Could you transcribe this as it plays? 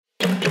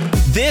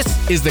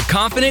This is the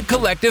Confident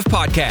Collective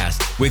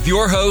Podcast with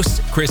your hosts,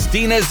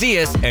 Christina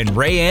Zias and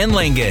Rayanne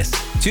Langus.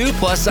 Two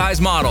plus-size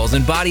models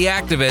and body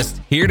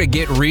activists here to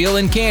get real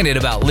and candid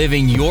about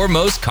living your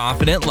most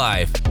confident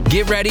life.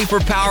 Get ready for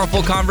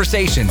powerful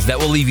conversations that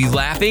will leave you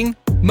laughing,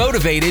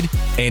 motivated,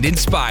 and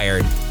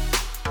inspired.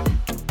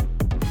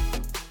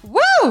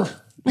 Woo!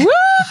 Woo!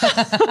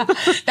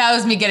 That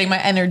was me getting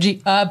my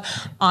energy up.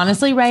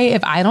 Honestly, Ray,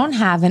 if I don't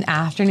have an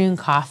afternoon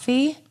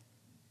coffee...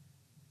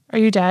 Are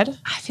you dead?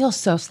 I feel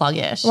so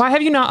sluggish. Why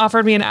have you not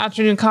offered me an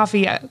afternoon coffee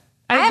yet?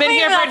 I've been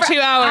here for 2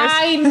 hours.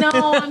 I know.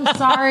 I'm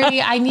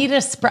sorry. I need to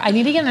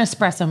get an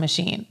espresso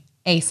machine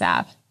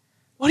ASAP.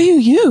 What do you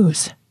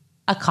use?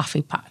 A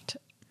coffee pot.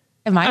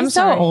 Am I I'm so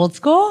sorry. old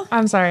school?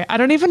 I'm sorry. I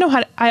don't even know how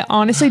to, I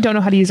honestly don't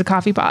know how to use a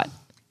coffee pot.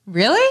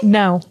 Really?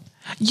 No.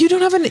 You don't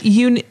have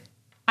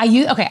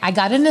I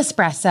got an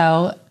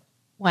espresso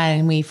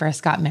when we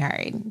first got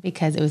married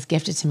because it was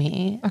gifted to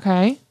me.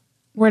 Okay.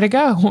 Where'd it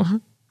go?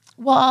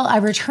 Well, I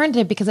returned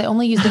it because I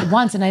only used it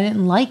once and I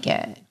didn't like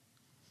it.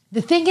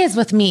 The thing is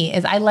with me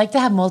is I like to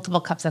have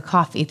multiple cups of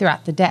coffee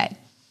throughout the day.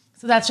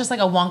 So that's just like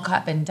a 1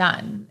 cup and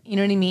done. You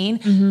know what I mean?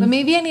 Mm-hmm. But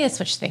maybe I need to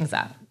switch things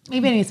up. I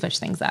think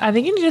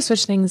you need to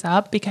switch things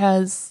up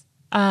because,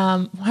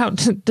 wow,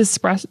 does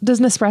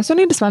Nespresso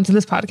need to sponsor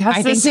this podcast?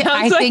 I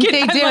think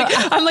they do.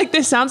 I'm like,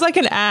 this sounds like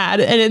an ad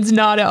and it's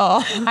not at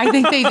all. I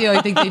think they do.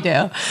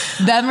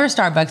 Them or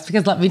Starbucks,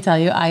 because let me tell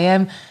you,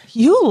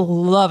 You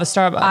love a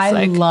Starbucks.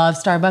 I love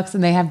Starbucks,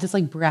 and they have this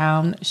like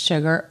brown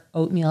sugar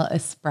oatmeal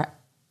espresso.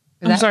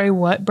 I'm sorry,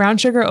 what? Brown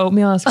sugar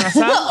oatmeal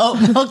espresso?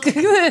 Oat milk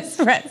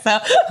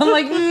espresso. I'm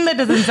like, that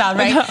doesn't sound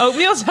right.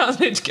 Oatmeal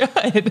sounded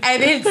good.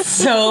 And it's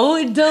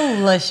so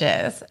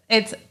delicious.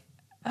 It's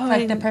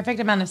like the perfect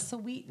amount of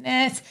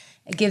sweetness.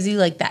 It gives you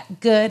like that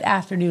good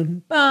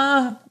afternoon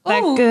bump.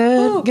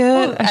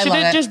 Good. I should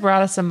have just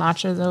brought us some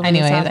matchas over.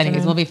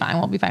 Anyways, we'll be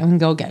fine. We can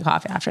go get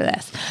coffee after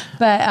this.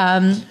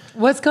 But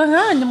what's going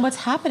on and what's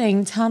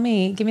happening? Tell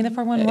me. Give me the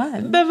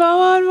 411. The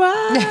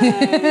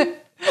 411.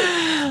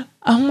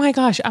 Oh my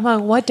gosh. I'm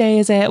like, what day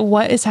is it?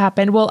 What has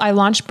happened? Well, I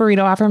launched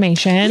Burrito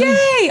Affirmation.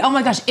 Yay. Oh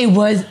my gosh. It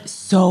was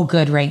so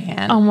good,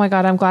 Rayanne. Oh my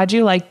God. I'm glad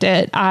you liked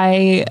it.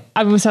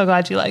 I'm so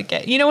glad you like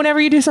it. You know, whenever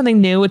you do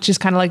something new, which is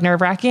kind of like nerve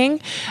wracking.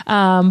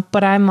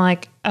 But I'm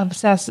like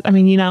obsessed. I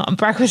mean,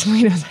 breakfast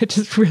burritos. I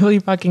just really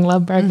fucking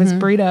love breakfast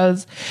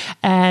burritos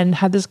and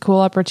had this cool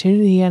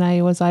opportunity. And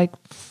I was like,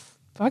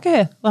 fuck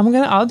it.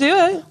 I'll do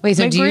it. Wait,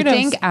 so do you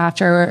think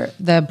after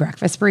the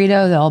breakfast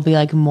burrito, there'll be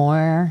like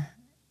more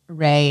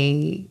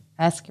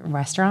Ray-esque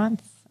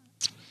restaurants?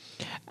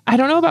 I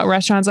don't know about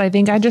restaurants. I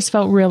think I just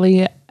felt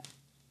really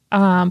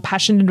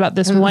passionate about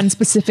this one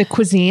specific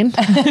cuisine.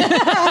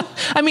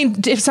 I mean,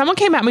 if someone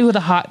came at me with a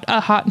hot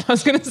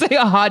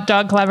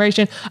dog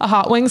collaboration, a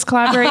hot wings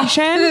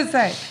collaboration,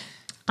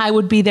 I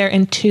would be there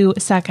in 2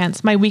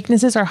 seconds. My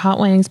weaknesses are hot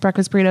wings,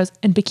 breakfast burritos,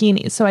 and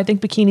bikinis. So I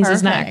think bikinis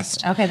is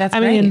next. Okay, that's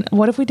great. I mean,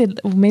 what if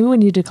maybe we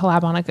need to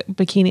collab on a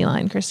bikini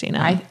line,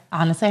 Christina?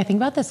 I think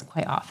about this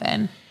quite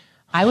often.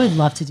 I would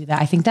love to do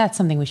that. I think that's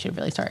something we should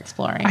really start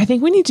exploring. I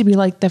think we need to be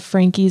like the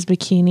Frankie's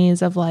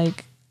bikinis of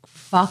like,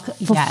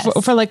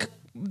 for like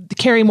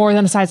carry more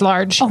than a size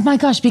large. Oh my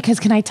gosh,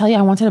 because can I tell you,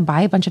 I wanted to buy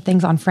a bunch of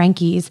things on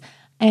Frankie's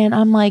and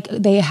I'm like,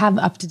 they have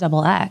up to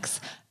XXL.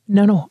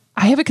 No.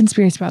 I have a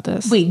conspiracy about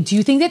this. Wait, do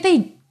you think that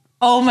they...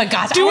 Oh my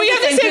gosh. Do we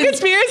have the same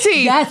conspiracy?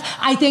 Yes.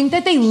 I think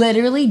that they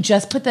literally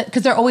just put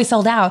because they're always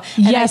sold out.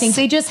 And I think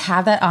they just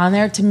have that on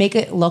there to make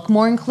it look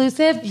more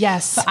inclusive.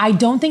 Yes. But I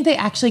don't think they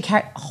actually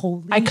carry,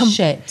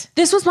 shit.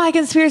 This was my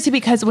conspiracy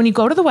because when you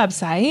go to the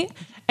website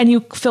and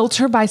you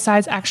filter by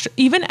size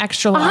even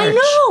extra large.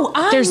 I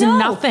know. There's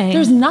nothing.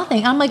 There's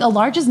nothing. I'm like, a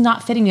large is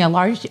not fitting me. A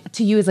large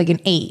to you is like an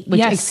 8, which,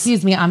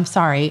 excuse me, I'm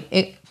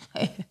sorry.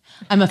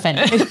 I'm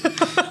offended.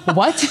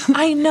 What?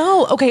 I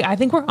know. Okay, I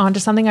think we're onto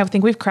something. I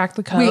think we've cracked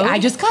the code. Wait, I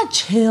just got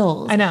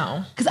chills. I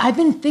know. Because I've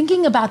been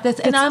thinking about this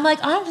and I'm like,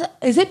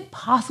 is it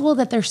possible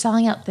that they're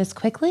selling out this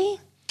quickly?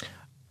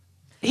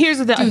 Here's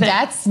the thing.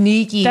 That's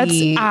sneaky.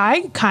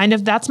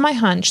 That's my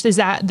hunch, is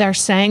that they're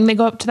saying they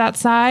go up to that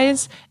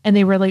size and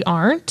they really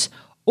aren't.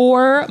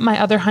 Or my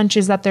other hunch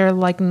is that they're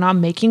like not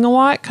making a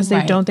lot because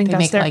they don't think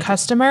that's their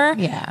customer.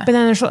 Yeah. But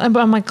then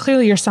I'm like,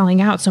 clearly you're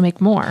selling out, so make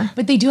more.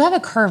 But they do have a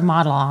curve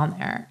model on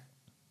there.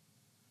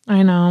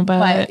 I know,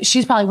 but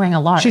she's probably wearing a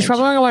large. She's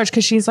probably wearing a large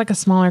because she's like a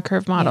smaller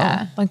curve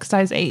model, like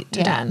size 8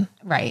 to 10.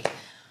 Right.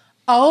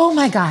 Oh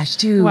my gosh,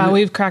 dude. Wow,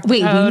 we've cracked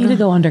the code. We need to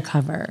go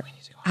undercover.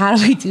 How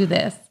do we do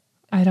this?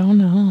 I don't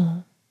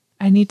know.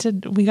 We need to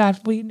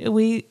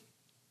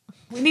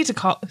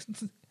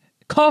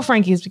call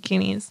Frankie's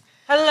Bikinis.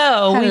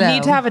 Hello. We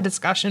need to have a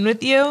discussion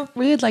with you.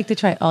 We would like to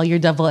try all your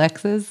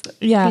XXLs.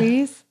 Yeah.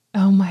 Please.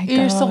 Oh my God.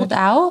 You're sold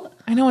out?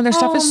 I know. And their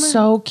stuff is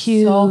so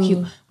cute. So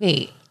cute.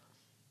 Wait.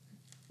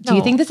 Do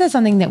you think this is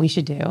something that we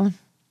should do?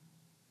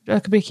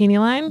 A bikini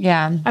line?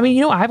 Yeah. I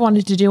mean, I've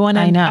wanted to do one.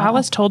 And I know.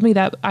 Alice told me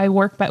that I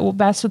work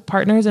best with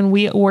partners and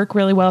we work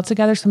really well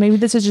together. So maybe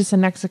this is just the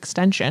next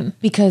extension.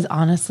 Because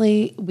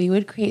honestly, we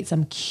would create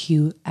some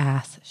cute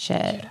ass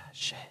shit.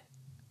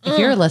 If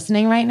you're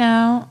listening right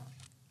now,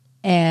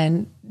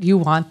 and you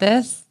want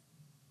this,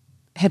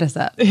 hit us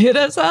up. Hit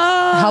us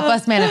up. Help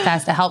us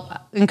manifest it. Help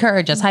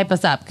encourage us. Hype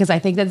us up. Because I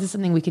think that this is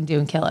something we can do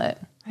and kill it.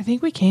 I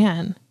think we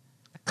can.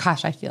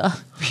 Gosh, I feel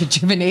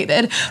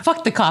rejuvenated.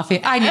 Fuck the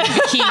coffee. I need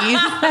the keys.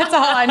 That's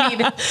all I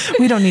need.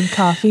 We don't need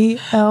coffee.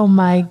 Oh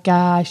my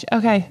gosh.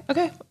 Okay.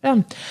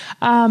 I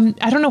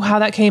don't know how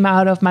that came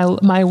out of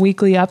my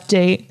weekly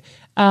update.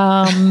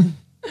 I'm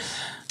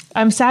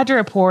sad to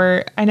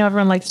report. I know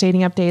everyone likes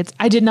dating updates.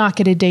 I did not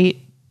get a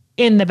date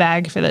in the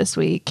bag for this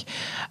week.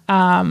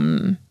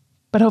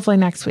 But hopefully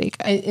next week.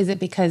 Is it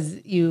because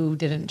you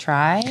didn't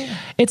try?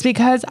 It's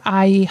because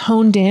I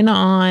honed in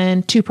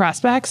on 2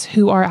 prospects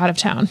who are out of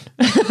town.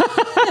 And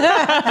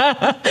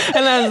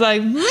I was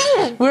like,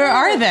 where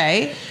are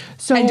they?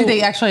 So, and do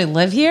they actually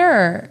live here?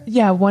 Or?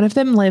 Yeah, one of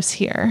them lives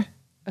here.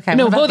 Okay.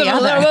 No, both of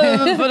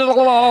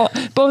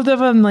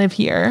them live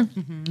here.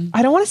 Mm-hmm.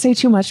 I don't want to say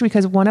too much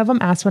because one of them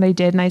asked what I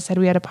did and I said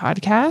we had a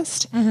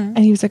podcast. Mm-hmm. And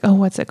he was like, oh,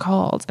 what's it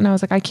called? And I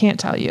was like, I can't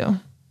tell you.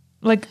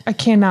 Like, I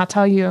cannot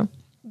tell you.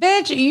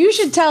 Bitch, you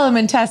should tell him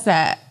and test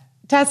that.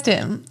 Test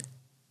him.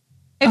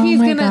 If he's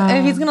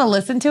gonna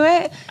listen to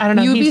it, I don't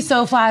know. You'd be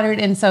so flattered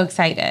and so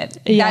excited.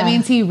 Yeah. That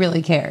means he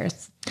really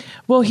cares.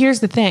 Well,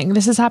 here's the thing.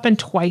 This has happened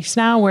twice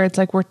now where it's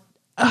like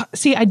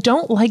see, I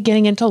don't like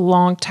getting into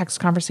long text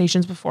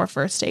conversations before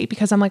first date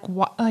because I'm like,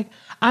 what? Like,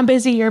 I'm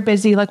busy, you're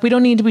busy. Like, we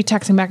don't need to be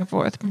texting back and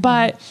forth. Mm-hmm.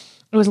 But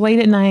it was late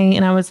at night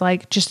and I was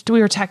like, we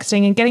were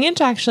texting and getting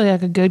into actually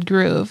like a good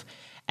groove.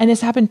 And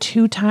this happened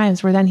 2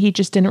 times where then he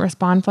just didn't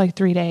respond for like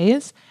 3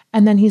 days.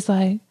 And then he's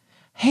like,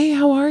 hey,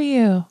 how are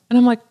you? And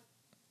I'm like,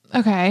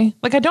 okay.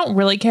 Like, I don't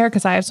really care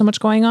because I have so much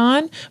going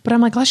on, but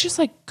I'm like, let's just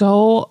like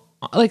go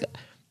like,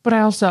 but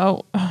I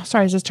also,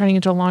 sorry, this is turning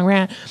into a long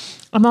rant.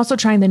 I'm also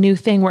trying the new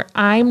thing where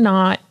I'm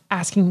not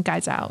asking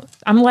guys out.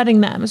 I'm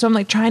letting them. So I'm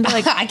like trying to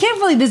like, I can't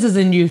believe this is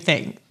a new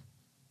thing.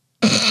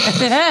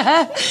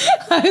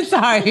 I'm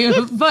sorry,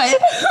 but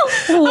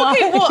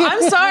okay, well,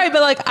 I'm sorry,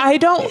 but like, I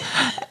don't,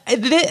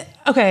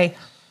 okay.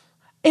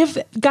 If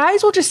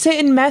guys will just sit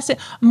and message,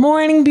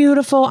 morning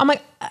beautiful. I'm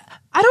like,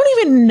 I don't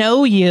even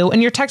know you.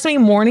 And you're texting me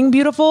morning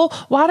beautiful.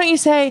 Why don't you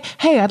say,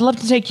 hey, I'd love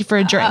to take you for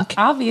a drink?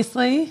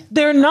 Obviously.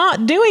 They're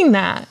not doing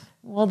that.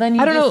 Well, then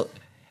I don't know.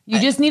 You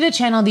just need to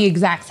channel the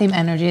exact same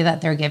energy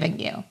that they're giving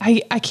you.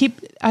 I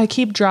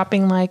keep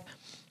dropping like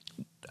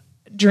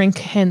drink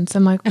hints.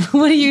 I'm like,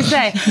 what do you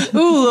say?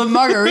 Ooh, a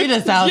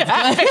margarita sounds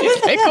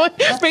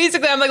good.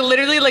 Basically, I'm like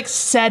literally like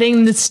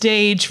setting the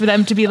stage for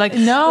them to be like,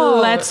 no,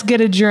 let's get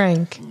a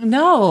drink.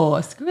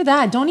 No, screw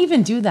that. Don't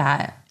even do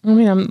that. I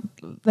mean,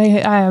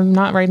 I am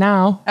not right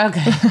now.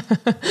 Okay.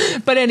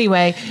 But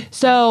anyway,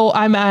 so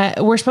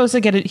we're supposed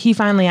to get it. He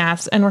finally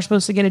asked and we're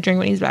supposed to get a drink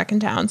when he's back in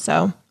town.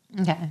 So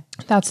okay,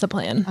 that's the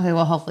plan. Okay.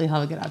 Well, hopefully he'll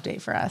have a good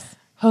update for us.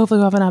 Hopefully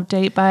we'll have an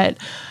update, but,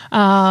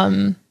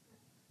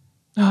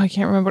 I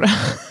can't remember.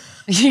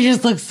 You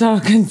just look so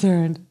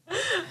concerned.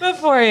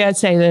 Before I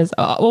say this,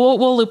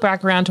 we'll loop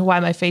back around to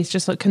why my face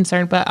just looked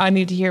concerned, but I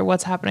need to hear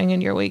what's happening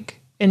in your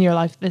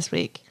life this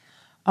week.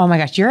 Oh my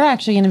gosh, you're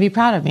actually going to be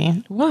proud of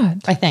me.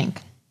 What? I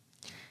think.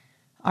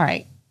 All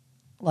right,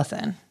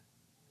 listen.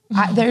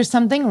 There's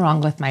something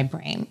wrong with my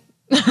brain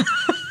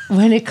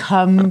when it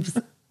comes.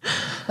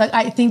 Like,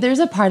 I think there's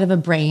a part of a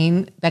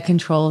brain that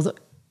controls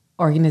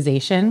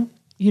organization.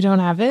 You don't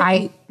have it?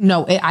 I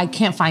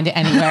can't find it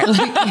anywhere.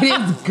 Like,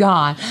 it is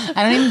gone.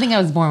 I don't even think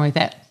I was born with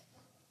it.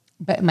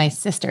 But my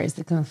sister is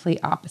the complete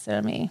opposite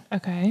of me.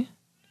 Okay.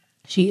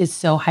 She is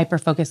so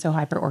hyper-focused, so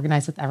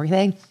hyper-organized with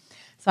everything.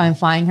 So I'm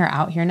flying her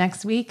out here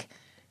next week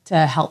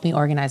to help me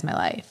organize my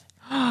life.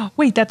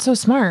 Wait, that's so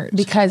smart.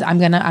 Because I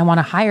want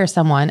to hire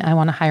someone. I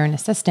want to hire an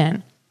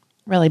assistant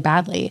really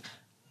badly.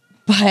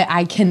 But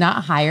I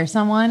cannot hire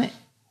someone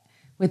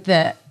with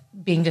the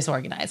being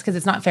disorganized because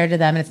it's not fair to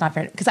them and it's not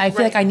fair because I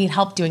feel like I need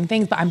help doing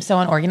things, but I'm so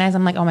unorganized.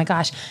 I'm like, oh my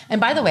gosh.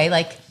 And by the way,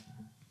 like,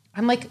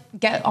 I'm like,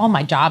 get all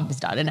my jobs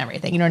done and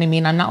everything. You know what I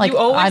mean? I'm not like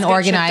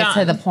unorganized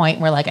to the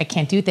point where like I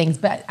can't do things,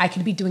 but I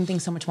could be doing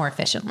things so much more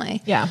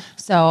efficiently. Yeah.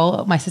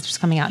 So my sister's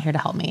coming out here to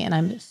help me and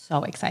I'm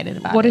so excited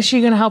about it. What is she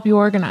going to help you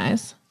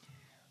organize?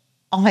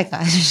 Oh my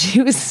gosh.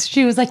 She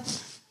was like,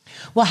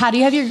 well, how do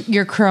you have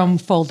your Chrome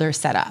folder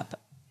set up?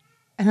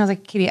 And I was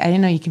like, Katie, I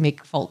didn't know you can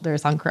make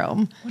folders on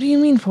Chrome. What do you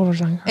mean folders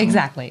on Chrome?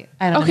 Exactly.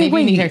 I don't know. Maybe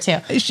you need her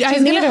too. She's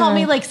going to help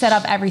me like set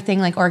up everything,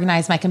 like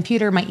organize my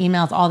computer, my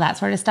emails, all that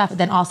sort of stuff.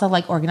 Then also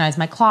like organize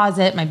my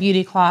closet, my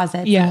beauty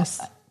closet.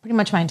 Yes. Pretty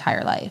much my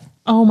entire life.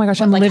 Oh my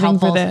gosh, I'm like living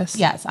for this.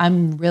 Yes.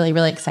 I'm really,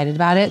 really excited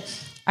about it.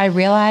 I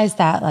realized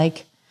that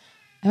like,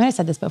 I might have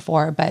said this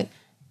before, but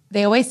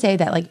they always say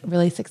that like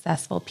really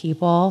successful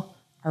people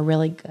are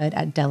really good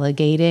at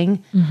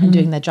delegating and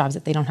doing the jobs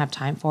that they don't have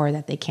time for,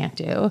 that they can't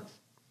do.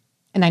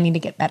 And I need to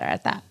get better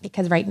at that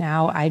because right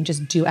now I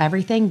just do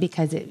everything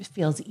because it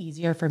feels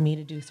easier for me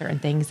to do certain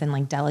things than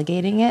like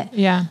delegating it.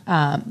 Yeah.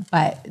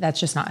 But that's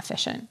just not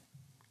efficient.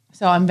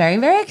 So I'm very,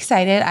 very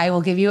excited. I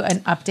will give you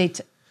an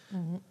update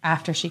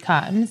after she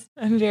comes.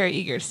 I'm very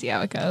eager to see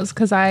how it goes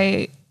because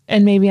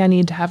maybe I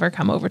need to have her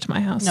come over to my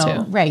house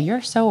too. Ray,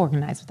 you're so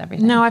organized with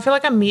everything. No, I feel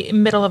like I'm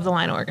middle of the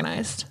line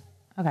organized.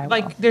 Okay.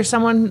 Like there's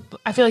someone,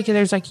 I feel like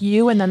there's like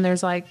you and then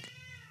there's like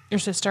your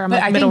sister. I'm but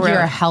like I middle think row.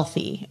 you're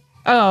healthy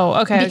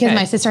Oh, okay. because okay.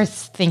 my sister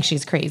thinks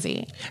she's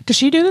crazy. Does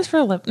she do this for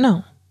a living?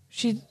 No.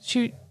 She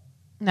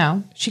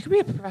No, could be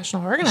a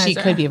professional organizer. she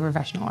could be a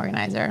professional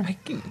organizer.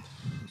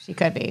 She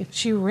could be.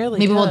 She really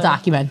Maybe we'll could.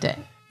 document it.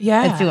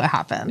 Yeah. And see what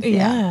happens.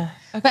 Yeah.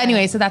 But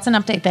anyway, so that's an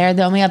update there.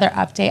 The only other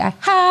update I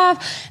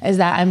have is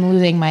that I'm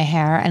losing my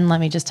hair. And let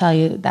me just tell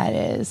you, that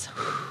is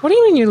What do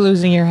you mean you're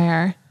losing your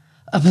hair?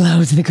 a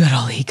blow to the good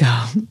old ego.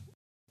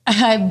 I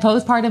have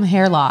postpartum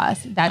hair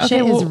loss. That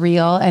shit is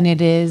real and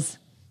it is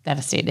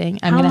devastating.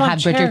 I'm going to have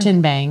much hair?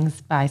 Bridgerton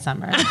bangs by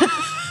summer.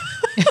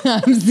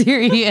 I'm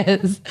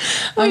serious.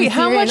 Wait,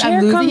 how much hair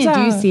I'm losing comes it.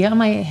 Do you out? see it on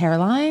my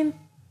hairline?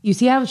 You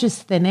see how it's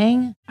just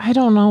thinning? I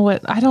don't remember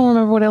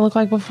what it looked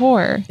like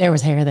before. There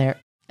was hair there.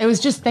 It was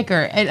just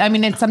thicker.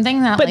 It's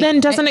something that. But then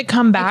doesn't it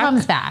come back? It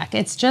comes back.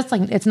 It's just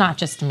like it's not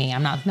just me.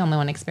 I'm not the only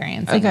one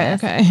experiencing. Okay,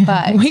 this. okay.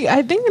 But wait,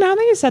 I think now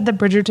that you said the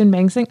Bridgerton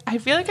bangs thing, I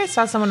feel like I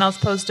saw someone else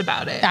post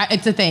about it.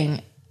 it's a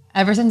thing.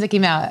 Ever since it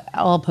came out,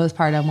 all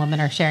postpartum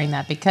women are sharing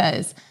that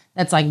because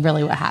that's like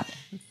really what happened.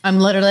 I'm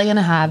literally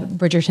gonna have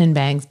Bridgerton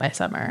bangs by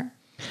summer.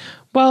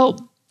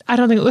 Well, I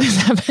don't think it was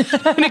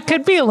that. It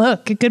could be a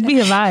look. It could be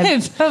a vibe.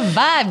 It's a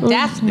vibe,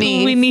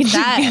 Daphne. We need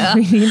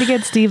to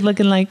get Steve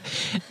looking like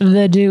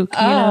the Duke.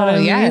 You know what I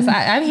mean? Yes,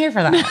 I'm here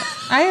for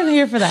that. I am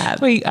here for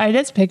that. Wait, I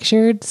just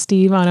pictured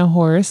Steve on a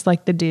horse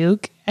like the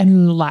Duke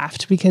and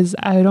laughed because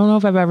I don't know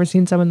if I've ever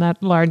seen someone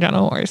that large on a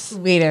horse.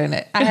 Wait a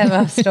minute. I have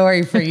a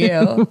story for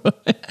you.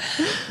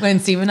 When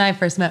Steve and I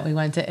first met, we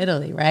went to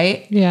Italy,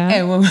 right?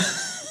 Yeah.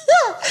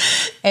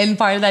 And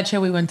part of that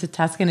trip, we went to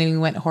Tuscany. We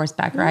went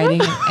horseback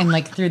riding and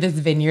like through this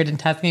vineyard in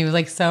Tuscany. It was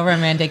like so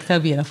romantic, so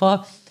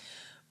beautiful.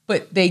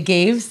 But they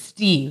gave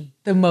Steve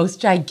the most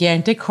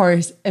gigantic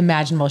horse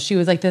imaginable. She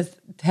was like this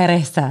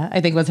Teresa,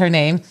 I think was her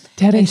name.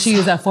 Teresa. And she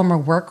was a former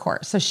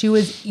workhorse. So she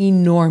was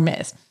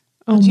enormous.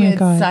 Oh She my had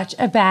God. such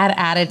a bad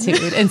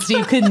attitude, and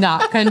Steve could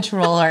not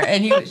control her.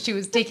 And she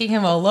was taking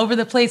him all over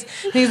the place.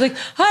 And he's like,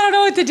 I don't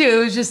know what to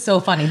do. It was just so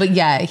funny. But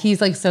yeah,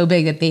 he's like so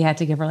big that they had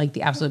to give her like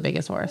the absolute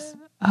biggest horse.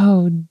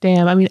 Oh,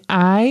 damn. I mean,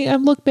 I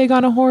look big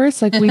on a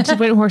horse. Like we just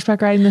went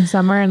horseback riding this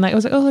summer and like, I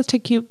was like, oh, let's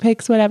take cute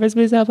pics, whatever.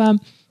 So,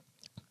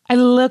 I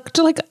looked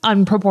like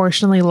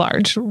unproportionately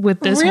large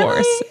with this Really?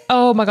 horse.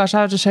 Oh my gosh.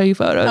 I'll have to show you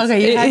photos.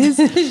 Okay, you have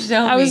to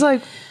show me. I was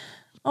like,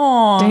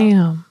 oh,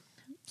 damn.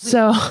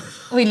 So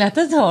wait, not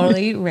to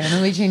totally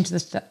randomly change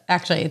this.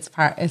 Actually, it's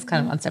kind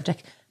of on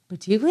subject. But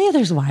do you believe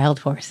there's wild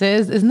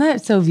horses? Isn't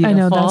that so I beautiful?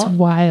 know that's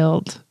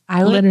wild.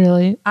 I would-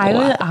 Literally. I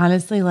wild. would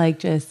honestly like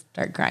just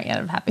start crying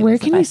out of happiness. Where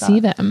if can I you saw see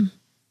it. them?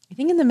 I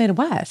think in the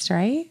Midwest,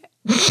 right?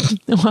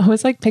 I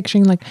was like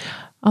picturing like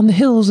on the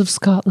hills of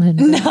Scotland.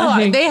 No,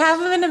 Like, they have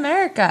them in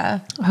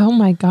America. oh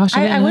my gosh.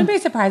 I didn't know. wouldn't be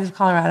surprised if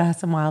Colorado has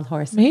some wild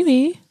horses.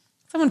 Maybe.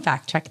 Someone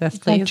fact check this,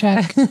 Fact please.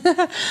 check.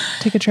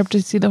 Take a trip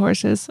to see the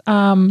horses.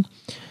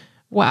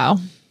 Wow.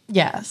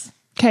 Yes.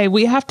 Okay,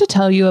 we have to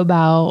tell you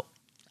about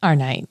Our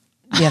night,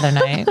 the other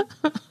night.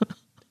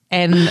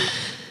 And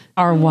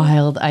our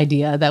wild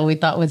idea that we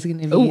thought was going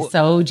to be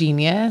so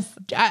genius.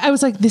 I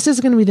was like, this is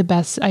going to be the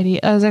best idea.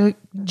 I was like,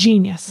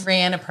 genius.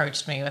 Rand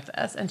approached me with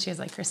this and she was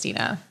like,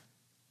 Christina,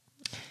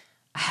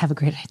 I have a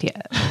great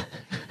idea.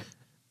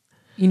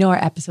 You know,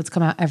 our episodes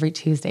come out every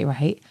Tuesday,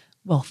 right?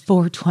 Well,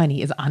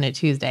 420 is on a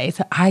Tuesday.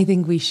 So I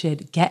think we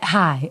should get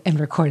high and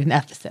record an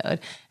episode.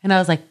 And I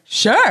was like,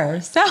 sure,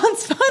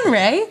 sounds fun,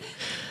 Ray.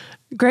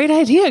 Great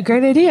idea.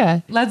 Great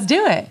idea. Let's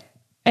do it.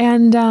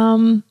 And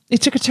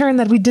it took a turn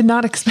that we did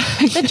not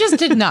expect. It just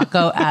did not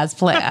go as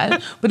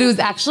planned, but it was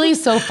actually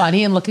so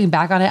funny. And looking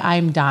back on it,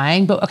 I'm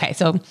dying. But okay,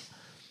 so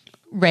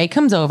Ray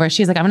comes over.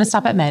 She's like, I'm going to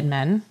stop at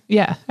MedMen.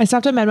 Yeah. I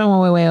stopped at Medman on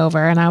my way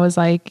over and I was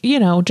like, you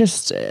know,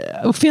 just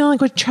feeling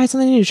like we try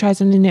something new,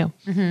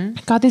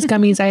 Got these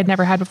gummies I had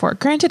never had before.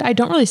 Granted, I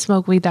don't really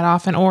smoke weed that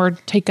often or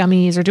take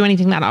gummies or do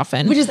anything that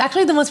often. Which is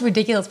actually the most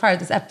ridiculous part of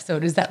this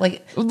episode is that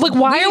like, Look,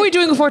 why are we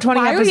doing a 420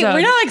 why are we, episode?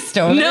 we're not like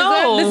stoners.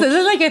 No. This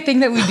isn't like a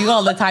thing that we do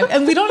all the time.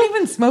 And we don't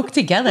even smoke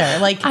together.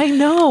 Like, I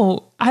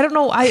know. I don't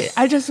know.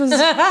 I just was.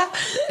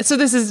 So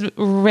this is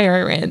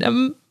very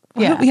random.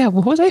 Yeah.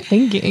 What was I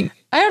thinking?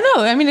 I don't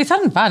know. I mean, it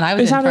sounded fun. I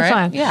was It in sounded for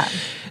fun. Yeah.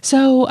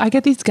 So I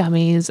get these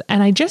gummies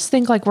and I just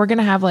think like we're going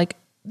to have like,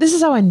 this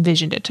is how I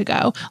envisioned it to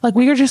go. Like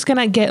we are just going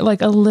to get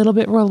like a little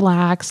bit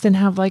relaxed and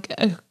have like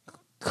a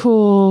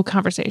cool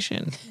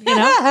conversation, you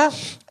know?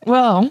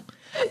 Well,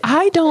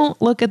 I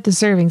don't look at the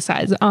serving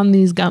size on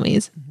these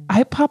gummies.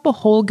 I pop a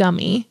whole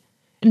gummy,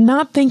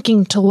 not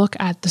thinking to look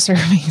at the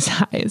serving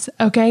size.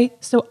 Okay.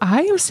 So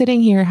I am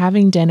sitting here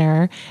having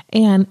dinner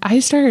and I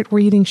start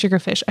eating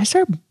sugarfish. I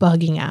start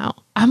bugging out.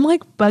 I'm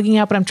like bugging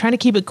out, but I'm trying to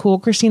keep it cool,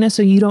 Christina,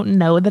 so you don't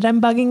know that I'm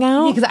bugging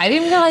out. Because I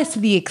didn't realize to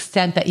the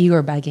extent that you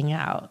were bugging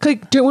out.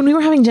 Like when we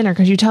were having dinner,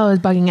 because you tell I was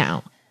bugging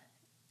out.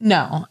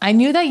 No, I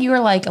knew that you were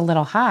like a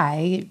little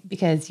high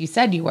because you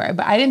said you were,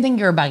 but I didn't think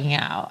you were bugging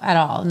out at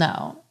all.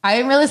 No, I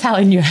didn't realize how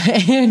in your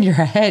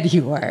head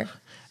you were.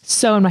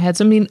 so in my head.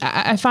 So I mean,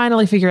 I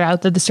finally figured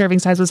out that the serving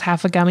size was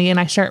half a gummy, and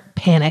I start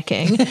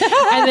panicking.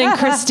 And then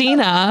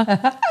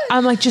Christina,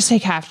 I'm like, just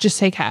take half, just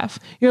take half.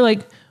 You're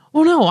like,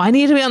 well, no, I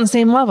need to be on the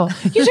same level.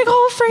 You took a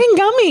whole freaking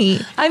gummy.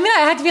 I mean, I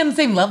had to be on the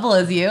same level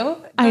as you.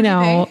 I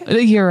know.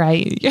 You're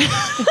right.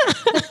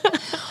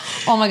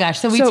 Oh my gosh.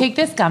 So we take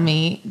these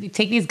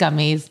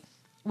gummies,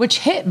 which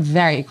hit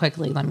very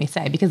quickly, let me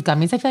say, because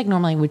gummies, I feel like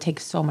normally would take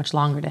so much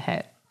longer to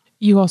hit.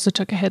 You also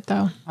took a hit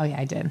though. Oh yeah,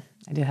 I did.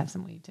 I did have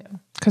some weed too.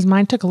 Because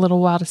mine took a little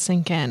while to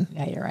sink in.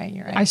 Yeah, you're right.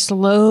 You're right. I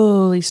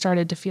slowly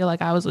started to feel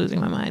like I was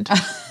losing my mind.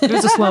 It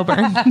was a slow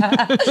burn.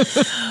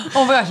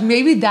 Oh my gosh,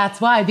 maybe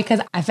that's why, because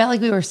I felt like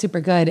we were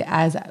super good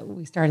as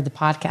we started the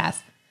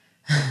podcast.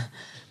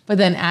 But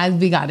then as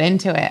we got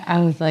into it, I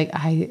was like,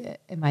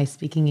 am I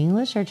speaking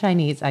English or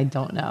Chinese? I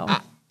don't know.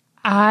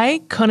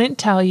 I couldn't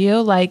tell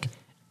you, like,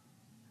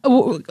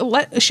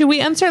 should we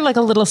insert like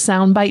a little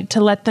sound bite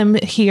to let them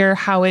hear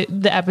how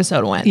the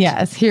episode went?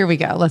 Yes, here we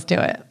go. Let's do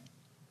it.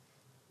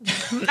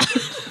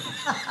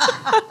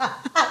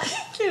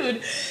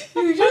 Dude,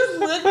 you just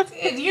looked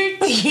at your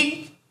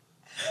teeth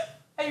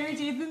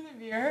in the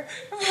mirror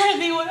for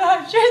the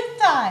 100th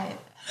time.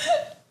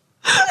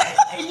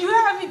 You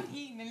haven't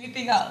eaten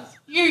anything else.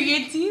 Your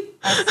teeth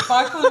are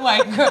sparkling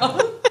white,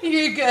 girl.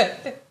 You're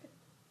good.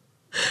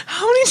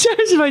 How many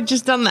times have I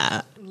just done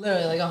that?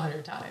 Literally like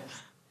 100 times.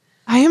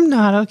 I am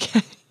not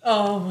okay.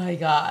 Oh my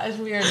gosh,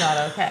 we are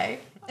not okay.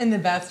 In the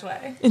best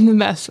way. In the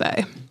best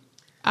way.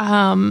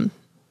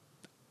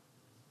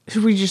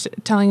 Should we just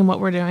telling him what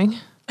we're doing?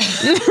 I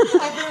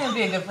think it would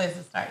be a good place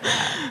to start.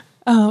 Yeah.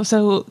 Oh,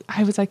 so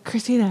I was like,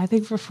 Christina, I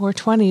think for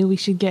 420 we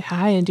should get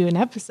high and do an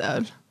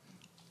episode.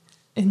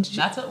 And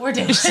that's what we're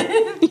doing.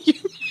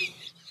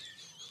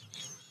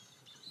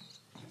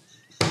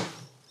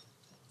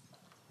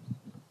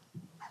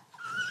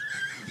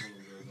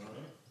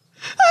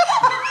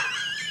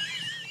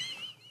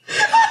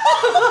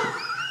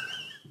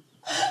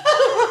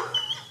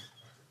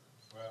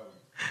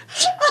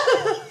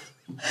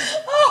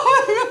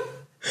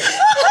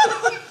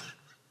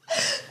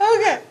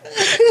 Okay.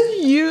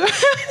 You were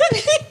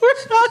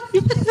not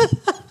even.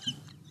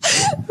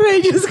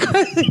 Ray just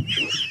quickly.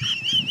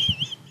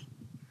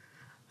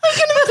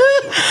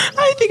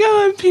 I think I'm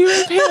on pee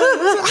my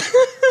pants.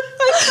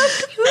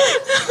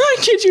 I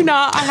kid you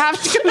not. I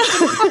have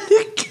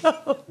to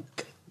go.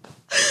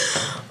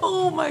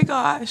 Oh my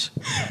gosh.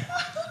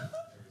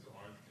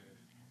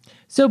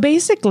 So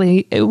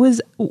basically,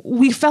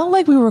 we felt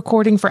like we were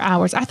recording for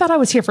hours. I thought I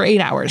was here for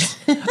 8 hours.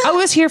 I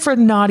was here for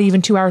not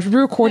even 2 hours. We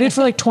recorded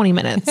for like 20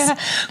 minutes. Yeah,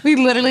 we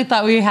literally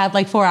thought we had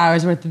like 4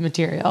 hours worth of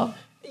material.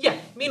 Yeah.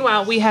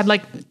 Meanwhile, we had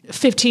like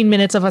 15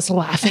 minutes of us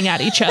laughing at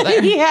each other.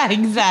 Yeah,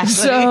 exactly.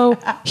 So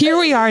here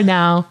we are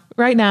now,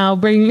 right now,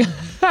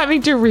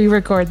 having to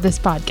re-record this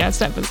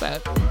podcast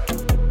episode.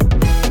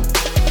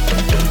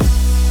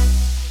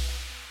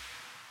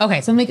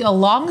 Okay, so make a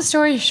long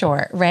story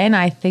short, Ray and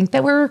I think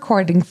that we're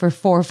recording for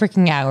 4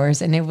 freaking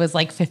hours, and it was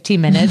like 15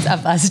 minutes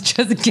of us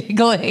just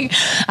giggling.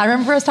 I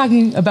remember us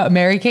talking about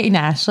Mary-Kate and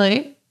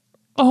Ashley.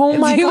 Oh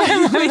my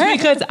God.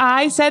 Because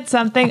I said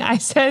something. I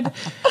said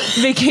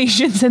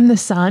vacations in the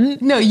sun.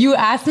 No, you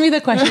asked me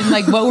the question,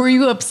 like, what were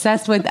you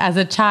obsessed with as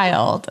a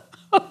child?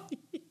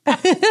 I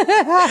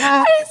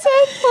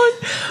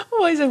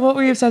said, what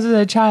were you obsessed with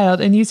as a child?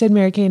 And you said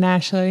Mary-Kate and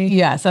Ashley.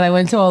 Yes, and I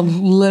went to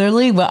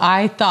literally what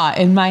I thought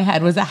in my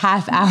head was a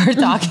half hour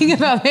talking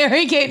about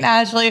Mary-Kate and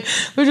Ashley,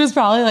 which was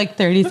probably like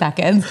 30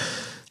 seconds.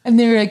 And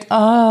they were like,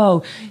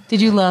 oh, did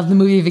you love the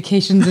movie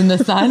Vacations in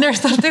the Sun or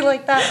something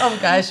like that? Oh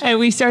gosh. And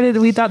we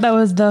thought that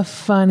was the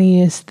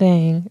funniest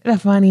thing.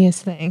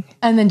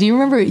 And then do you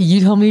remember what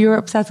you told me you were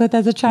obsessed with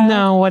as a child?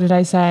 No, what did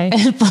I say?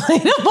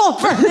 Inflatable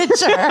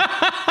furniture.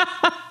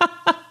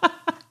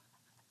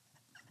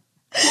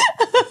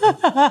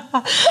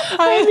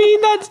 I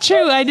mean, that's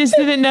true. I just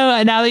didn't know.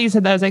 And now that you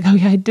said that, I was like, oh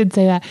yeah, I did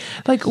say that.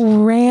 Like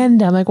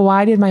random. Like,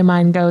 why did my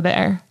mind go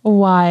there?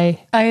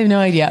 Why? I have no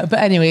idea. But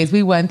anyways,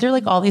 we went through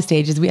like all these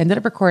stages. We ended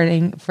up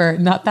recording for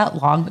not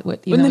that long, but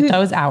with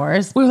those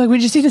hours. We were like, we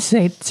just need to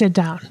sit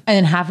down. And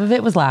then half of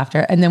it was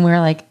laughter. And then we were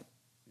like,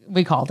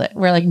 we called it.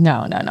 We're like,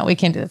 no, we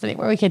can't do this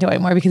anymore. We can't do it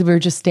anymore because we were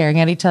just staring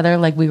at each other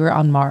like we were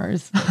on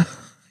Mars.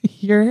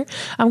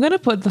 I'm going to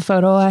put the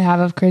photo I have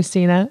of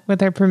Christina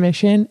with her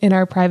permission in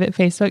our private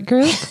Facebook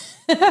group.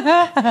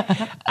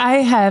 I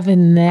have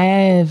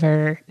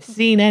never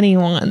seen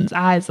anyone's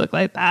eyes look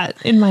like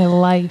that in my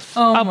life.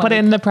 I'll put it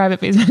in the private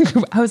Facebook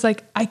group. I was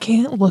like, I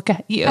can't look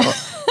at you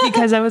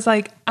because I was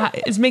like,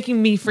 it's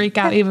making me freak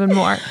out even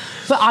more.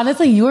 But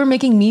honestly, you were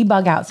making me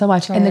bug out so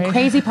much. Sorry. And the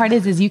crazy part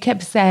is you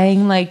kept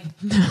saying like,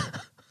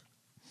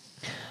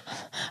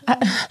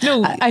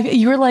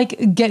 you were like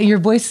your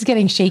voice is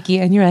getting shaky,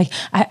 and you're like,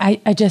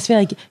 I just feel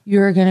like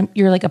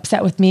you're like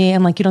upset with me,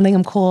 and like you don't think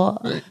I'm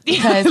cool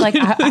because like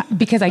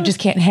because I just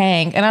can't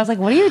hang. And I was like,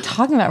 what are you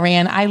talking about,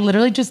 Ryan? I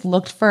literally just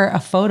looked for a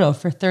photo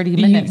for 30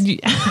 minutes.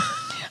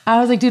 I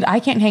was like, dude, I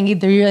can't hang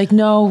either. You're like,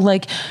 no,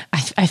 like,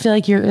 I feel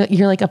like you're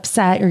like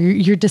upset or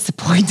you're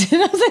disappointed.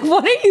 I was like,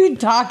 what are you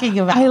talking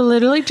about? I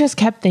literally just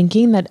kept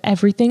thinking that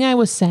everything I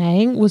was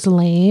saying was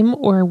lame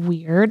or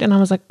weird. And I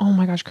was like, oh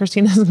my gosh,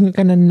 Christina's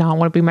going to not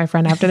want to be my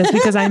friend after this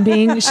because I'm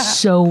being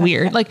so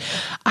weird. Like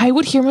I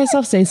would hear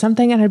myself say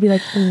something and I'd be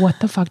like, what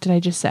the fuck did I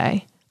just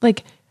say?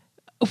 Like,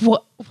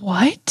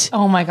 what?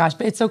 Oh my gosh,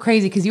 but it's so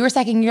crazy because you were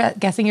second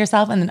guessing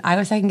yourself and then I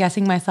was second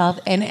guessing myself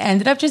and it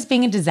ended up just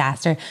being a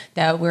disaster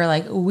that we're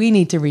like, we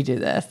need to redo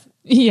this.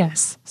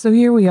 Yes. So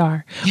here we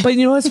are. But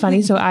you know what's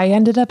funny? So I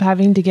ended up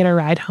having to get a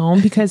ride home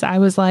because I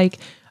was like,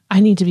 I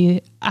need to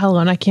be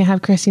alone. I can't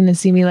have Christina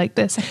see me like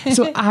this.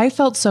 So I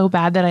felt so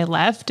bad that I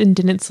left and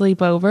didn't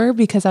sleep over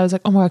because I was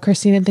like, oh my God,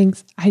 Christina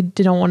thinks I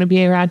didn't want to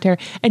be around her.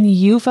 And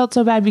you felt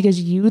so bad because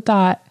you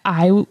thought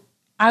I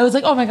was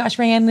like, oh my gosh,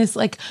 Rayanne is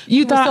like,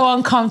 you thought so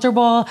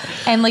uncomfortable.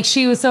 And like,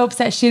 she was so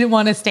upset. She didn't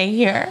want to stay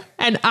here.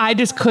 And I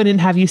just couldn't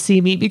have you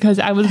see me because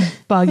I was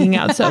bugging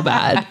out so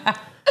bad.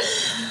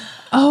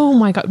 Oh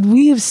my God.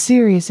 We have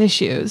serious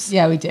issues.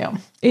 Yeah, we do.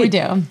 We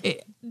do.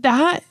 It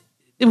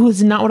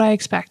was not what I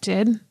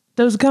expected.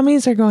 Those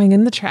gummies are going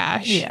in the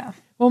trash. Yeah.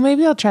 Well,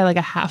 maybe I'll try like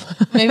a half.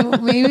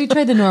 maybe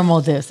try the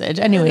normal dosage.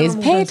 Anyways,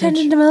 pay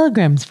attention to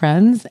milligrams,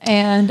 friends.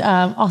 And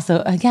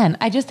also, again,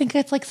 I just think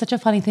it's like such a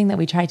funny thing that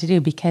we try to do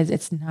because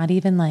it's not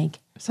even like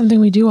something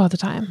we do all the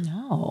time.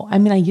 No, I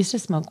mean, I used to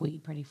smoke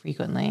weed pretty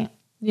frequently.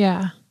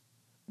 Yeah,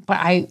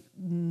 but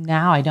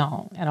now I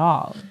don't at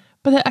all.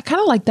 But I kind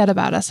of like that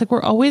about us. Like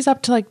we're always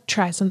up to like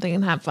try something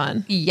and have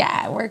fun.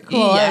 Yeah, we're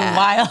cool and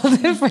wild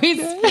and free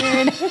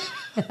spirited.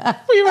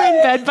 We were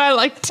in bed by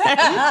like 10.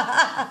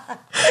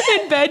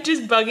 In bed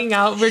just bugging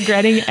out,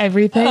 regretting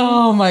everything.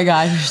 Oh my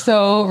gosh,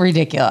 so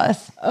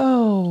ridiculous.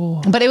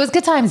 Oh. But it was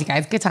good times, you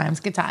guys. Good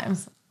times.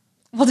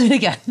 We'll do it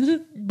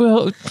again.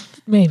 Well,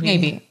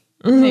 maybe.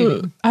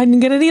 I'm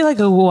going to need like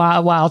a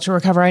while to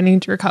recover. I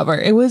need to recover.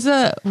 It was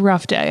a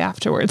rough day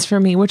afterwards for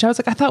me, which I was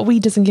like, I thought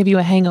weed doesn't give you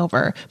a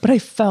hangover, but I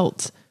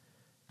felt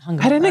hungover.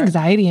 I had an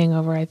anxiety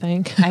hangover, I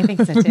think. I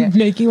think so too.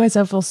 Making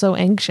myself feel so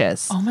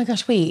anxious. Oh my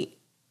gosh, wait.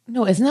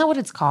 No, isn't that what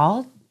it's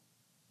called?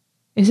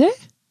 Is it?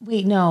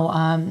 Wait,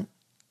 no.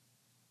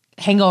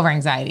 Hangover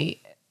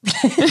anxiety. Are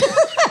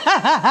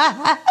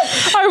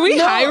we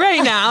high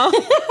right now?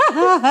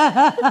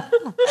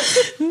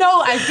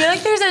 No, I feel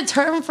like there's a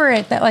term for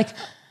it that like,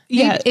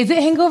 yeah. Is it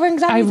hangover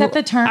anxiety? Is that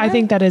the term? I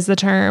think that is the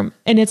term.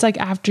 And it's like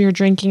after you're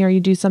drinking or you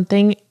do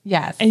something.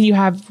 Yes. And you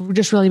have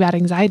just really bad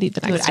anxiety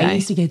the next day. I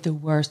used to get the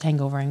worst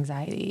hangover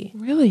anxiety.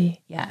 Really?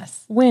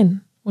 Yes.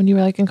 When you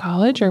were like in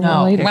college or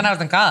later? When I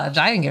was in college,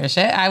 I didn't give a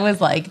shit. I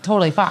was like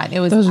totally fine. It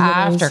was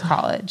after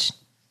college.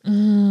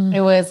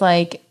 It was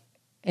like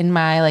in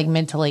my like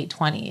mid to late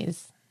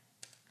 20s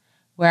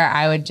where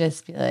I would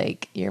just be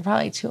like, you're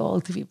probably too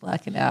old to be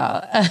blacking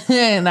out.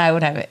 And I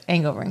would have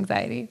hangover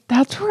anxiety.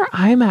 That's where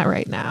I'm at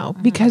right now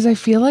because I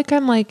feel like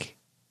I'm like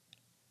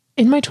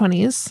in my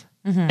 20s.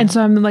 And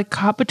so I'm like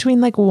caught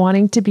between like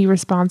wanting to be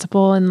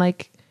responsible and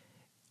like,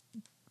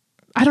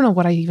 I don't know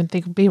what I even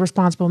think be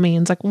responsible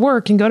means, like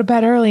work and go to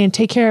bed early and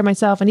take care of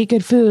myself and eat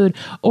good food,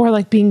 or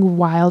like being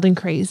wild and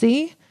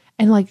crazy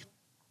and like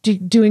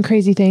doing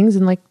crazy things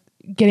and like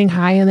getting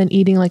high and then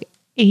eating like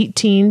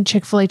 18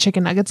 Chick-fil-A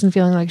chicken nuggets and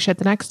feeling like shit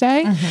the next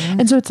day.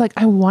 And so it's like,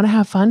 I want to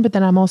have fun, but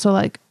then I'm also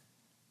like,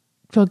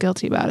 feel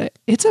guilty about it.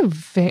 It's a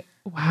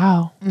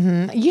wow.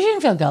 You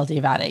shouldn't feel guilty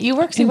about it. You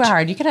work super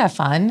hard. You could have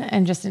fun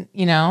and just,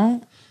 you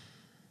know.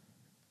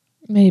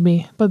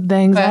 Maybe, but the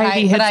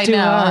anxiety hits too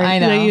hard. I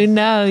know.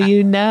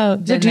 You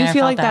know. So do you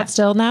feel like that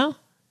still now?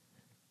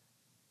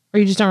 Or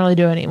you just don't really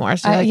do it anymore?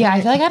 So I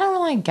feel like I don't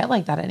really get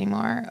like that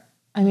anymore.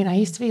 I mean, I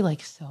used to be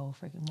like so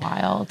freaking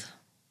wild.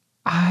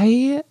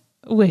 I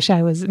wish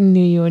I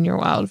knew you in your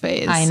wild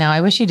phase. I know. I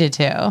wish you did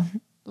too.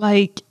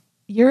 Like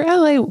your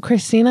LA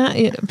Christina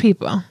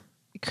people.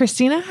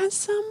 Christina has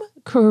some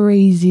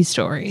crazy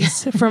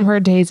stories from her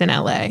days in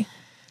LA.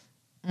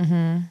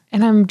 And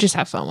I'm just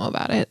have FOMO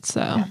about it. So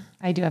yeah,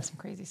 I do have some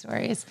crazy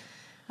stories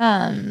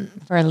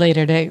for a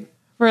later date.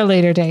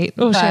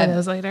 We'll share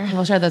those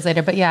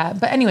later. But yeah.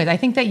 But anyways, I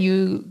think that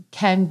you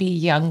can be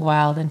young,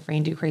 wild, and free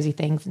and do crazy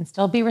things and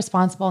still be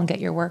responsible and get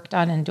your work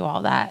done and do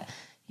all that.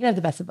 You have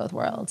the best of both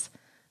worlds.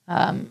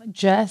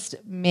 Just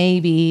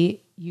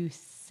maybe you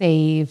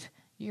save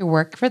your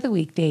work for the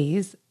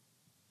weekdays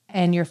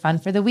and your fun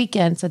for the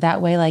weekend. So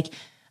that way, like,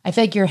 I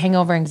feel like your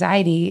hangover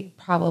anxiety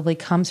probably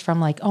comes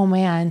from like, oh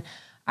man,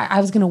 I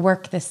was going to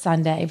work this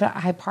Sunday, but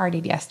I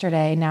partied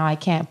yesterday. Now I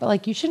can't. But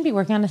like, you shouldn't be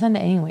working on a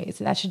Sunday anyways.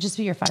 That should just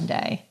be your fun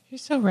day. You're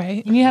so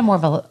right. You need to have more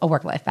of a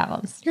work-life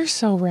balance. You're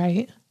so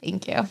right.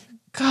 Thank you.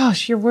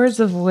 Gosh, your words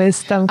of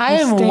wisdom. I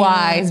am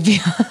wise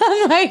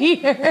beyond my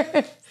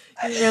years.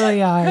 You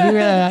really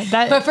are.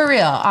 But for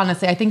real,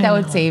 honestly, I think that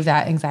would save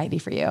that anxiety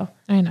for you.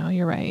 I know,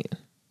 you're right.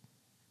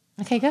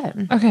 Okay,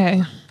 good.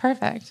 Okay.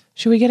 Perfect.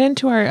 Should we get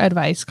into our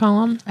advice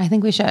column? I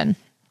think we should.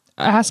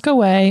 Ask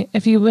away.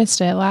 If you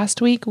missed it,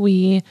 last week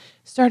we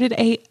started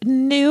a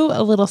new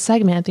little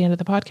segment at the end of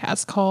the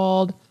podcast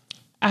called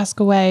Ask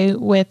Away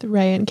with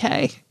Ray and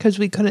Kay because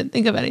we couldn't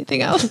think of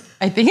anything else.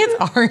 I think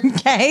it's R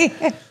and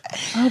K.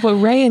 Oh, but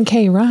Ray and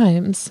Kay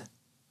rhymes.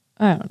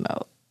 I don't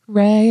know.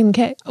 Ray and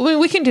Kay.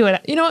 We can do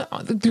it. You know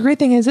what? The great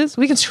thing is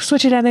we can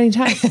switch it at any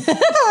time.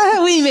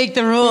 We make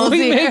the rules.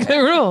 We make the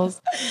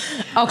rules.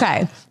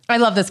 Okay. I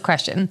love this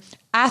question.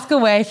 Ask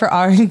Away for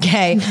R and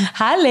K.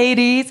 Hi,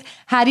 ladies.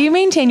 How do you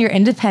maintain your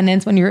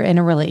independence when you're in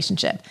a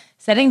relationship?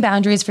 Setting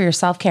boundaries for your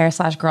self-care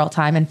 / girl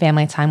time and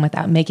family time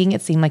without making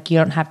it seem like you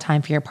don't have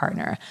time for your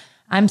partner.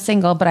 I'm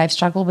single, but I've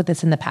struggled with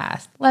this in the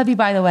past. Love you,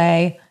 by the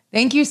way.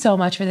 Thank you so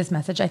much for this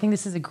message. I think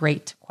this is a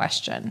great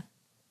question.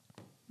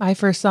 My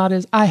first thought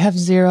is I have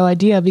zero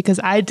idea because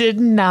I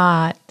did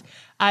not.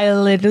 I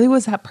literally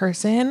was that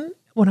person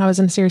when I was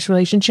in a serious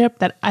relationship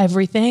that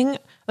everything,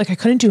 like I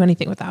couldn't do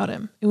anything without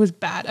him. It was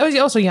bad. I was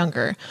also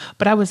younger,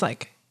 but I was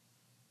like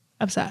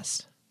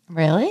obsessed.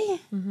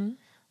 Really? Mm-hmm.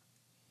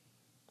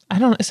 I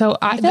don't. So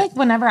I feel like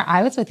whenever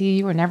I was with you,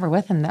 you were never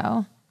with him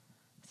though.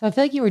 So I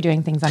feel like you were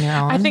doing things on your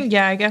own. I think,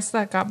 yeah, I guess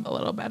that got a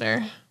little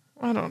better.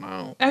 I don't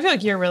know. I feel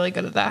like you're really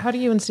good at that. How do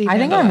you and Steve? I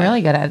think I'm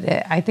really good at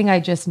it. I think I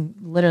just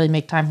literally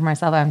make time for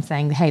myself. I'm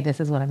saying, hey, this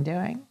is what I'm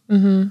doing.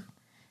 Mm-hmm.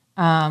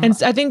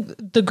 And I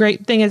think the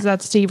great thing is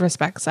that Steve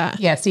respects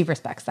that. Yeah, Steve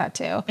respects that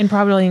too. And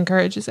probably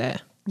encourages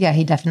it. Yeah,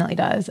 he definitely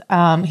does.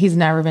 He's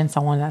never been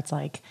someone that's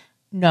like,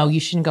 no, you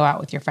shouldn't go out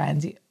with your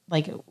friends.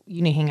 Like,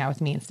 you need to hang out with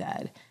me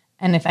instead.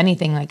 And if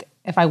anything, like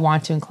if I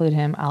want to include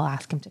him, I'll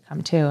ask him to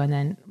come too. And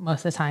then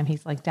most of the time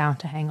he's like down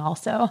to hang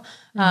also.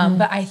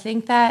 But I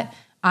think that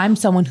I'm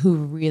someone who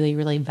really,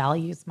 really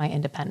values my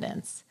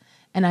independence.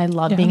 And I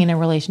love being in a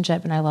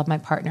relationship and I love my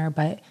partner,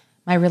 but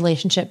my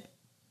relationship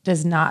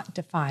does not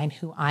define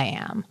who I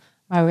am.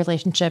 My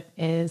relationship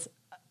is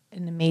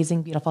an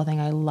amazing, beautiful thing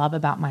I love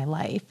about my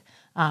life.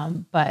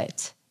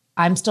 But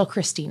I'm still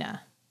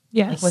Christina.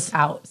 Yes. Like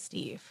without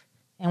Steve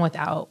and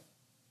without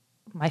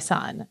my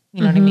son, you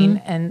know what I mean?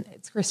 And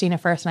it's Christina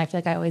first. And I feel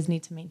like I always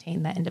need to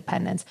maintain that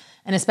independence.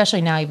 And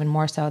especially now, even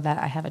more so that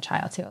I have a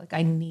child too. Like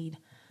I need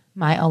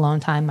my alone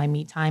time, my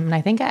me time. And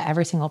I think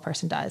every single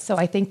person does. So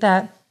I think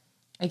that,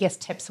 I guess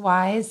tips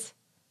wise,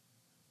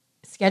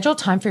 schedule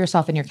time for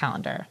yourself in your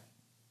calendar.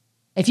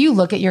 If you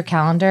look at your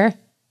calendar,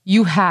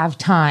 you have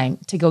time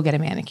to go get a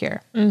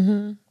manicure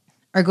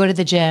or go to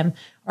the gym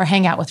or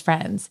hang out with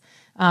friends.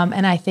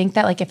 And I think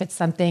that like, if it's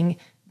something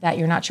that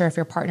you're not sure if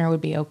your partner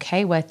would be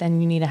okay with,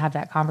 then you need to have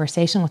that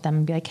conversation with them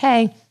and be like,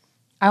 hey,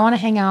 I want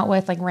to hang out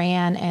with like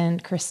Rayanne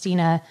and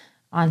Christina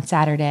on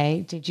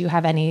Saturday. Did you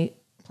have any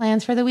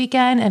plans for the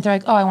weekend? And if they're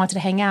like, oh, I wanted to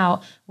hang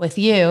out with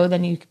you,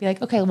 then you could be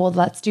like, okay, well,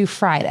 let's do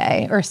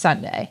Friday or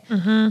Sunday.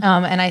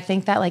 And I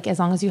think that like, as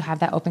long as you have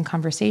that open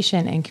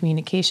conversation and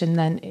communication,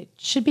 then it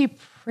should be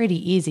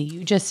pretty easy.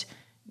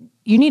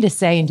 You need to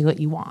say and do what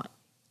you want.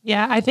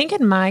 Yeah, I think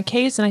in my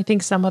case, and I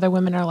think some other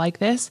women are like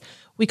this,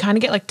 we kind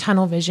of get like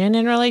tunnel vision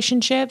in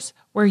relationships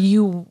where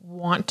you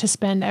want to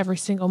spend every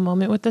single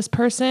moment with this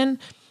person.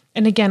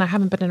 And again, I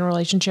haven't been in a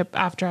relationship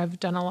after I've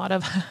done a lot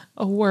of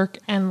work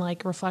and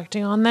like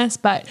reflecting on this,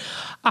 but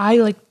I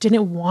like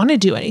didn't want to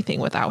do anything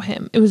without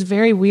him. It was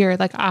very weird.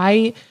 Like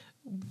I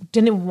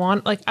didn't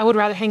want, like I would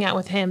rather hang out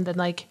with him than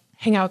like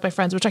hang out with my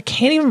friends, which I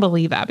can't even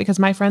believe that because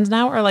my friends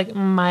now are like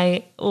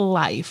my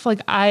life.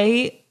 Like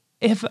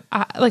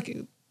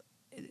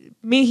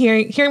me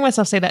hearing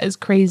myself say that is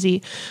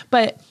crazy,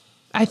 but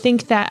I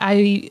think that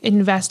I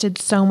invested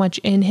so much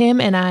in him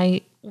and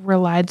I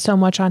relied so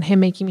much on him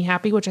making me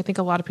happy, which I think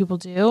a lot of people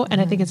do. And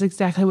I think it's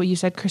exactly what you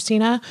said,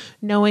 Christina,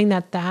 knowing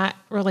that that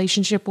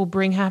relationship will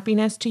bring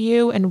happiness to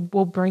you and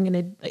will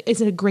bring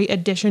is a great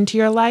addition to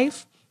your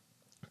life,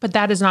 but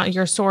that is not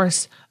your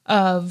source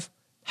of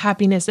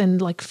happiness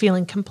and like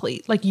feeling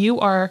complete. Like you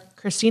are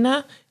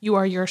Christina, you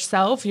are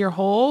yourself, you're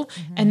whole,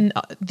 and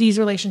these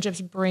relationships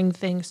bring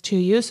things to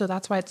you. So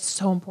that's why it's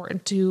so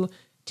important to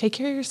take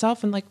care of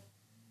yourself and like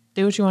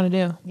do what you want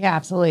to do. Yeah,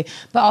 absolutely.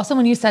 But also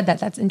when you said that,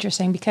 that's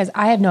interesting because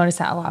I have noticed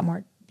that a lot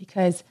more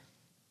because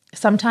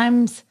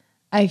sometimes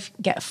I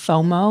get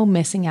FOMO,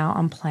 missing out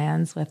on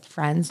plans with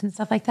friends and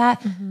stuff like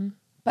that.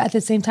 But at the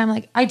same time,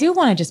 like I do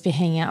want to just be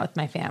hanging out with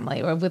my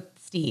family or with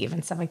Steve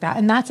and stuff like that.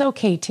 And that's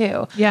okay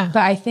too. Yeah.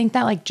 But I think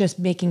that like just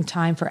making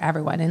time for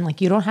everyone and like,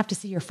 you don't have to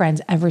see your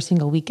friends every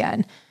single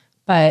weekend,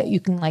 but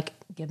you can like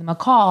give them a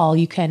call.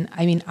 You can,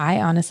 I mean,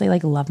 I honestly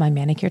like love my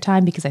manicure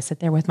time because I sit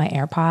there with my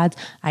AirPods.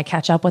 I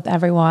catch up with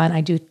everyone.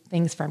 I do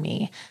things for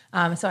me.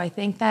 So I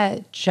think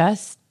that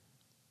just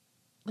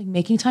like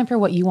making time for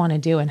what you want to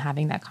do and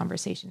having that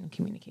conversation and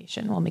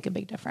communication will make a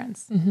big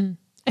difference.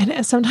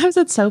 And sometimes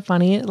it's so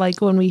funny.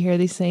 Like when we hear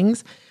these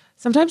things,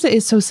 sometimes it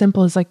is so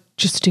simple as like,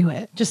 just do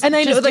it. And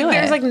I know like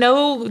there's like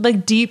no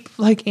like deep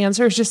like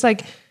answers, just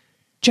like,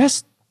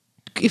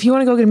 if you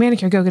want to go get a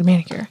manicure, go get a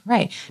manicure.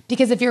 Right.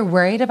 Because if you're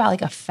worried about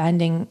like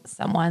offending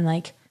someone,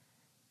 like,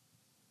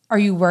 are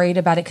you worried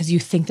about it because you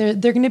think they're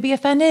going to be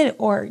offended?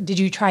 Or did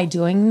you try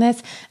doing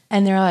this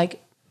and they're like,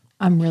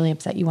 I'm really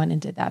upset you went and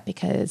did that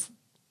because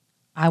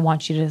I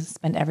want you to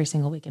spend every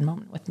single weekend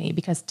moment with me.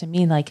 Because to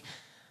me, like,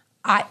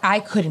 I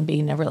couldn't be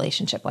in a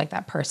relationship like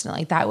that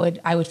personally.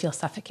 I would feel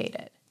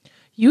suffocated.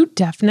 You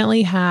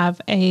definitely have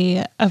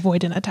a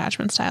avoidant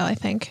attachment style, I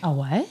think. A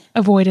what?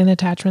 Avoidant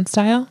attachment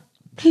style.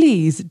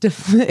 Please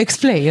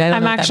explain.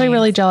 I'm actually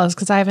really jealous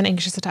because I have an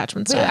anxious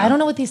attachment style. I don't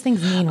know what these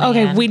things mean.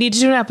 Okay, Ryan. we need to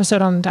do an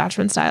episode on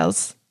attachment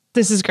styles.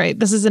 This is great.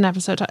 This is an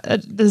episode.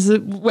 This is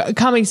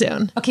coming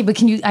soon. Okay,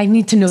 but I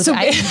need to know. So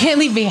I can't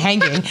leave me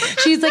hanging.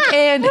 She's like,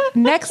 and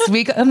next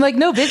week, I'm like,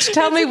 no, bitch,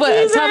 tell me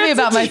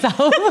about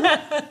myself.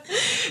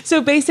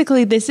 So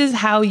basically, this is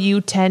how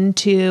you tend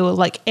to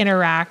like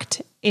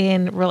interact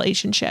in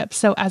relationships.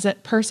 So as a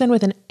person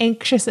with an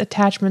anxious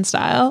attachment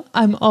style,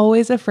 I'm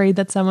always afraid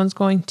that someone's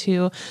going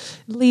to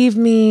leave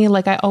me.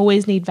 Like I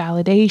always need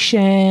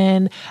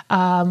validation.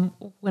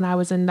 When I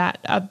was in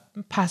that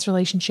past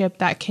relationship,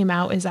 that came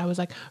out is I was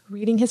like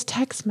reading his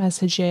text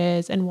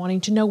messages and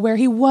wanting to know where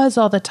he was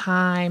all the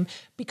time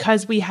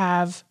because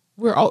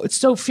we're all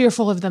so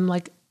fearful of them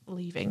like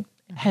leaving.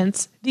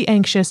 Hence the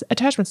anxious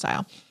attachment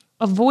style.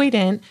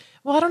 Avoidant.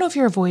 Well, I don't know if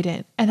you're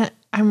avoidant, and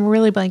I'm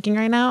really blanking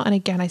right now. And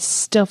again, I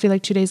still feel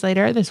like 2 days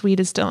later, this weed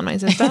is still in my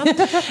system.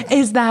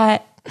 Is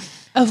that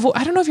I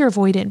don't know if you're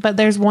avoidant, but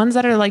there's ones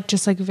that are like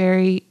just like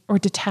very or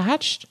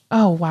detached.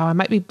 Oh wow, I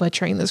might be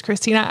butchering this,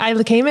 Christina.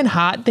 I came in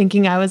hot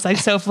thinking I was like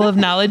so full of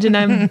knowledge, and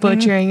I'm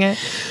butchering it.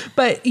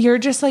 But you're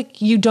just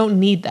like you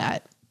don't need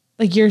that.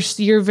 Like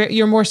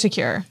you're more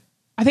secure.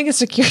 I think it's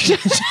secure.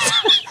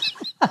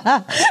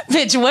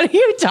 Bitch, what are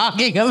you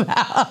talking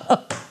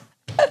about?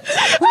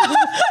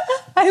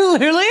 I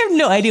literally have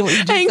no idea what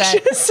you just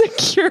Anxious,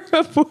 secure,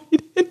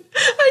 avoidant.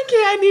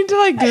 I need to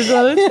like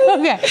Google this.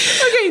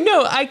 Okay,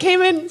 no, I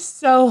came in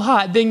so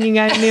hot thinking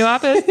I knew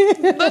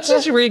opposite. Let's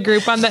just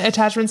regroup on the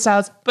attachment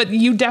styles. But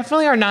you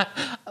definitely are not,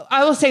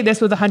 I will say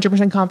this with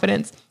 100%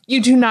 confidence.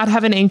 You do not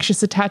have an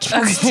anxious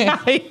attachment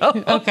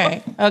style.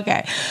 Okay.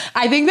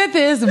 I think that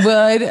this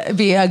would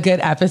be a good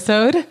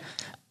episode.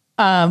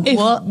 We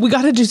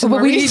got to do some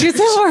more research. We need to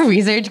do some more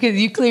research because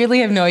you clearly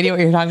have no idea what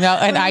you're talking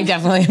about. And I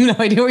definitely have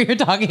no idea what you're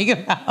talking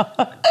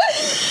about.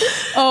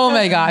 Oh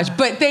my gosh.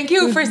 But thank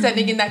you for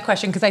sending in that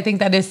question because I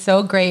think that is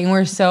so great. And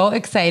we're so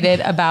excited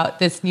about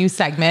this new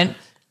segment.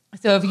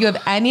 So if you have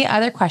any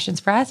other questions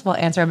for us, we'll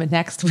answer them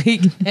next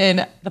week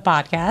in the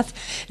podcast.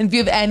 And if you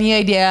have any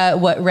idea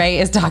what Ray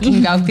is talking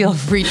about, feel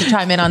free to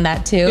chime in on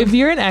that too. If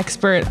you're an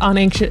expert on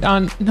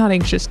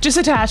just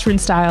attachment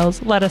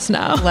styles, let us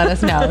know. Let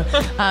us know.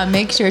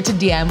 Make sure to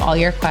DM all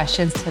your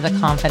questions to the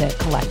Confident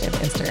Collective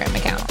Instagram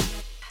account.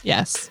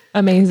 Yes.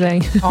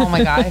 Amazing. Oh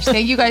my gosh.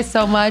 Thank you guys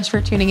so much for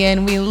tuning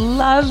in. We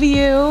love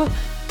you.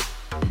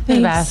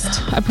 The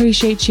best.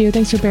 Appreciate you.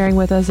 Thanks for bearing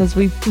with us as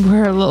we're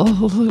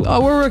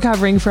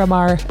recovering from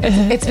our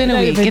it's been a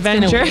week.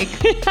 adventure.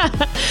 It's been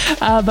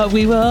a week. But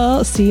we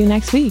will see you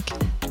next week.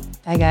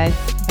 Bye guys.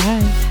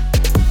 Bye.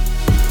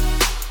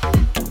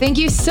 Thank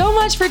you so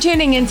much for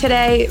tuning in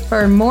today.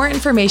 For more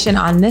information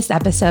on this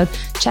episode,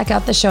 check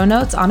out the show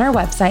notes on our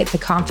website,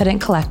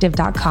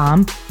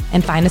 theconfidentcollective.com,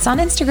 and find us on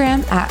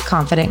Instagram at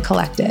Confident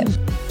Collective.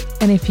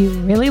 And if you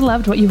really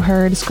loved what you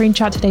heard,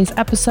 screenshot today's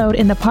episode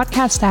in the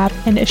podcast app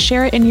and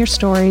share it in your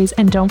stories.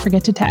 And don't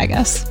forget to tag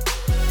us.